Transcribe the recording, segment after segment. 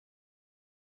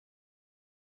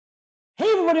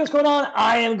everybody, what's going on?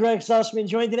 I am Gregg Sussman,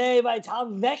 joined today by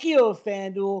Tom Vecchio of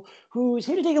FanDuel, who's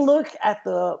here to take a look at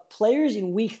the players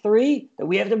in Week 3 that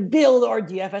we have to build our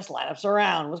DFS lineups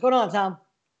around. What's going on, Tom?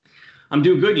 I'm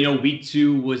doing good. Week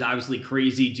 2 was obviously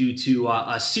crazy due to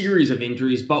a series of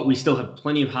injuries, but we still have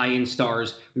plenty of high-end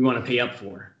stars we want to pay up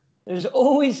for. There's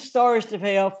always stars to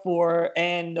pay up for,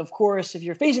 and of course, if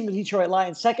you're facing the Detroit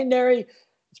Lions secondary,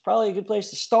 it's probably a good place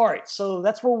to start. So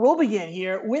that's where we'll begin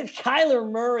here with Kyler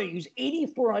Murray, who's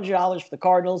 $8,400 for the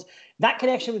Cardinals. That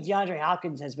connection with DeAndre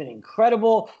Hopkins has been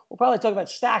incredible. We'll probably talk about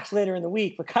stacks later in the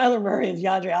week, but Kyler Murray and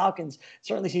DeAndre Hopkins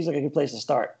certainly seems like a good place to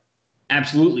start.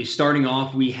 Absolutely. Starting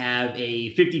off, we have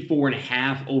a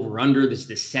 54.5 over-under. This is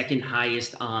the second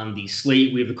highest on the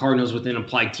slate. We have the Cardinals with an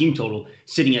implied team total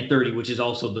sitting at 30, which is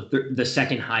also the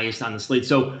second highest on the slate.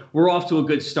 So we're off to a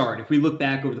good start. If we look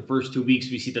back over the first 2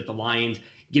 weeks, we see that the Lions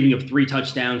giving up 3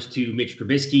 touchdowns to Mitch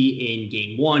Trubisky in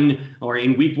game 1, or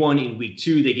in week 1. In week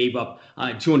 2, they gave up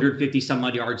 250 some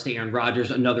odd yards to Aaron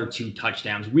Rodgers, another 2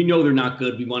 touchdowns. We know they're not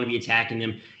good. We want to be attacking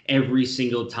them every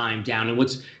single time down. And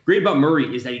what's great about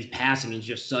Murray is that he's passing in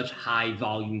just such high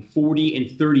volume, 40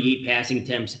 and 38 passing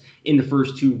attempts in the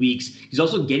first 2 weeks. He's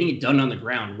also getting it done on the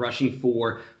ground, rushing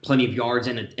for plenty of yards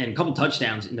and a couple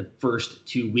touchdowns in the first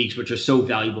 2 weeks, which are so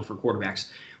valuable for quarterbacks.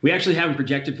 We actually have him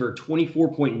projected for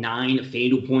 24.9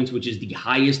 FanDuel points, which is the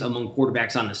highest among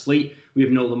quarterbacks on the slate. We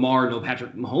have no Lamar, no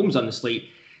Patrick Mahomes on the slate.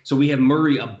 So we have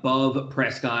Murray above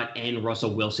Prescott and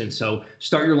Russell Wilson. So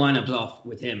start your lineups off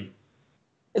with him.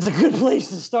 It's a good place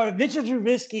to start. If Mitchell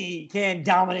Trubisky can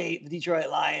dominate the Detroit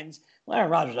Lions, well,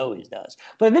 Aaron Rodgers always does.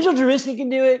 But if Mitchell Trubisky can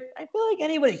do it, I feel like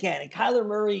anybody can. And Kyler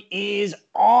Murray is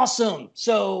awesome.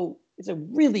 So it's a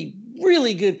really,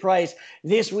 really good price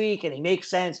this week, and it makes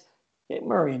sense. Get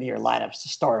Murray into your lineups to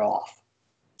start off.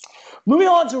 Moving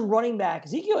on to running back,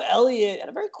 Ezekiel Elliott had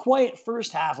a very quiet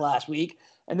first half last week,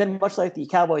 and then much like the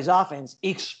Cowboys offense,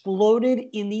 exploded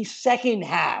in the second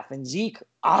half. And Zeke,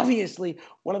 obviously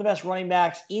one of the best running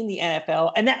backs in the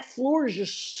NFL, and that floor is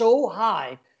just so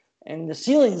high, and the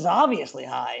ceiling is obviously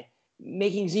high,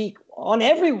 making Zeke on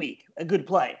every week a good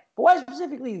play. But why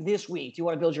specifically this week do you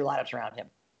want to build your lineups around him?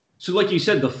 So like you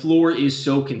said, the floor is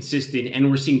so consistent, and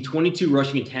we're seeing 22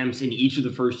 rushing attempts in each of the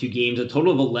first 2 games, a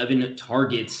total of 11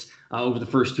 targets over the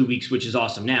first 2 weeks, which is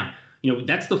awesome. Now,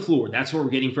 that's the floor. That's what we're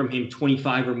getting from him,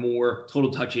 25 or more total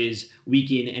touches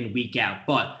week in and week out.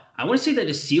 But I want to say that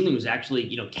his ceiling was actually,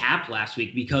 capped last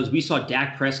week because we saw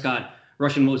Dak Prescott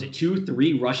rushing,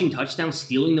 2-3 rushing touchdowns,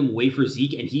 stealing them away for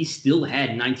Zeke, and he still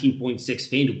had 19.6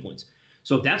 FanDuel points.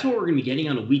 So if that's what we're going to be getting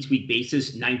on a week-to-week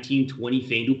basis, 19, 20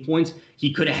 FanDuel points,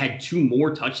 he could have had 2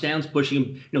 more touchdowns,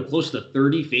 pushing him, close to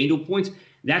 30 FanDuel points.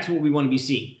 That's what we want to be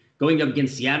seeing. Going up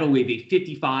against Seattle, we have a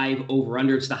 55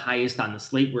 over-under. It's the highest on the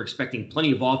slate. We're expecting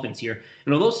plenty of offense here.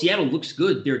 And although Seattle looks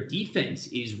good, their defense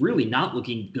is really not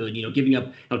looking good. Giving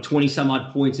up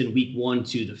 20-some-odd points in week 1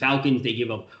 to the Falcons. They give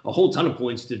up a whole ton of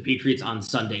points to the Patriots on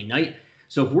Sunday night.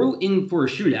 So if we're in for a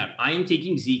shootout, I am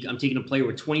taking Zeke. I'm taking a player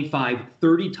with 25,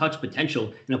 30 touch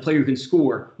potential, and a player who can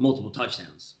score multiple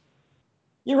touchdowns.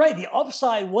 You're right. The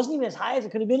upside wasn't even as high as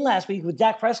it could have been last week with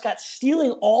Dak Prescott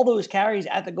stealing all those carries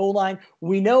at the goal line.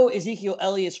 We know Ezekiel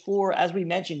Elliott's floor, as we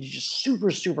mentioned, is just super,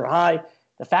 super high.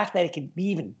 The fact that it can be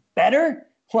even better,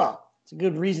 well, it's a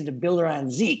good reason to build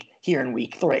around Zeke here in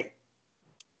week 3.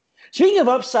 Speaking of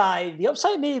upside, the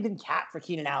upside may have been capped for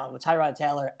Keenan Allen with Tyrod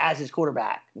Taylor as his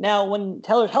quarterback. Now, when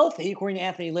Taylor's healthy, according to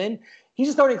Anthony Lynn, he's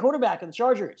a starting quarterback of the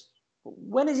Chargers. But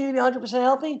when is he going to be 100%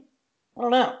 healthy? I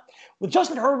don't know. With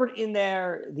Justin Herbert in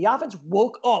there, the offense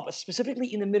woke up, specifically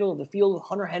in the middle of the field with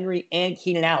Hunter Henry and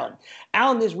Keenan Allen.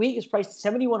 Allen this week is priced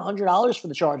at $7,100 for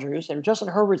the Chargers, and if Justin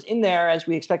Herbert's in there, as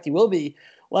we expect he will be,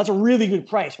 well, that's a really good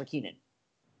price for Keenan.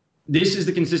 This is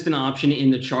the consistent option in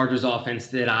the Chargers offense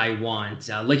that I want.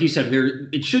 Like you said,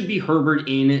 it should be Herbert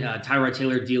in, Tyrod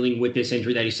Taylor dealing with this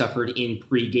injury that he suffered in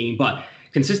pregame, but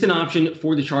consistent option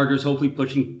for the Chargers, hopefully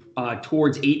pushing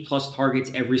towards 8+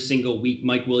 targets every single week.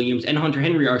 Mike Williams and Hunter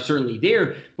Henry are certainly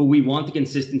there, but we want the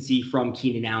consistency from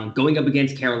Keenan Allen. Going up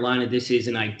against Carolina, this is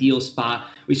an ideal spot.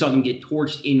 We saw them get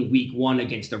torched in week 1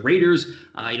 against the Raiders.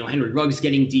 Henry Ruggs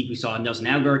getting deep. We saw Nelson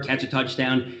Aguilar catch a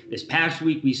touchdown. This past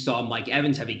week, we saw Mike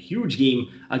Evans have a huge game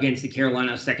against the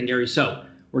Carolina secondary. So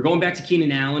we're going back to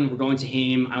Keenan Allen. We're going to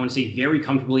him, I want to say, very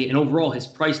comfortably, and overall, his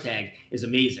price tag is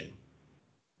amazing.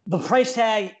 The price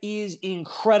tag is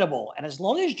incredible. And as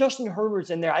long as Justin Herbert's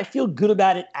in there, I feel good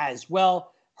about it as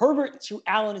well. Herbert to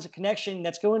Allen is a connection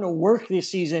that's going to work this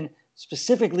season,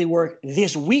 specifically work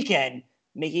this weekend,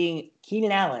 making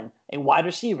Keenan Allen a wide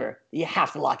receiver that you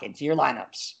have to lock into your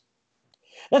lineups.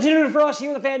 That's it for us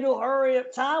here at the FanDuel Hurry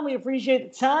Up time. We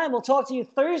appreciate the time. We'll talk to you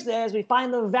Thursday as we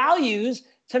find the values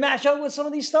to match up with some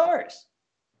of these stars.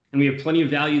 And we have plenty of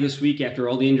value this week after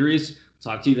all the injuries.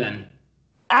 Talk to you then.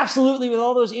 Absolutely. With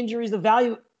all those injuries, the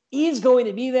value is going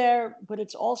to be there, but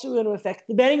it's also going to affect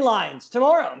the betting lines.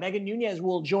 Tomorrow, Megan Nunez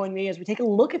will join me as we take a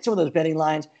look at some of those betting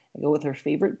lines and go with her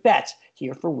favorite bets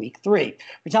here for week 3.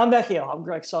 For Tom Vecchio, I'm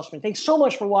Gregg Sussman. Thanks so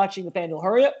much for watching the FanDuel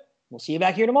Hurry Up. We'll see you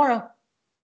back here tomorrow.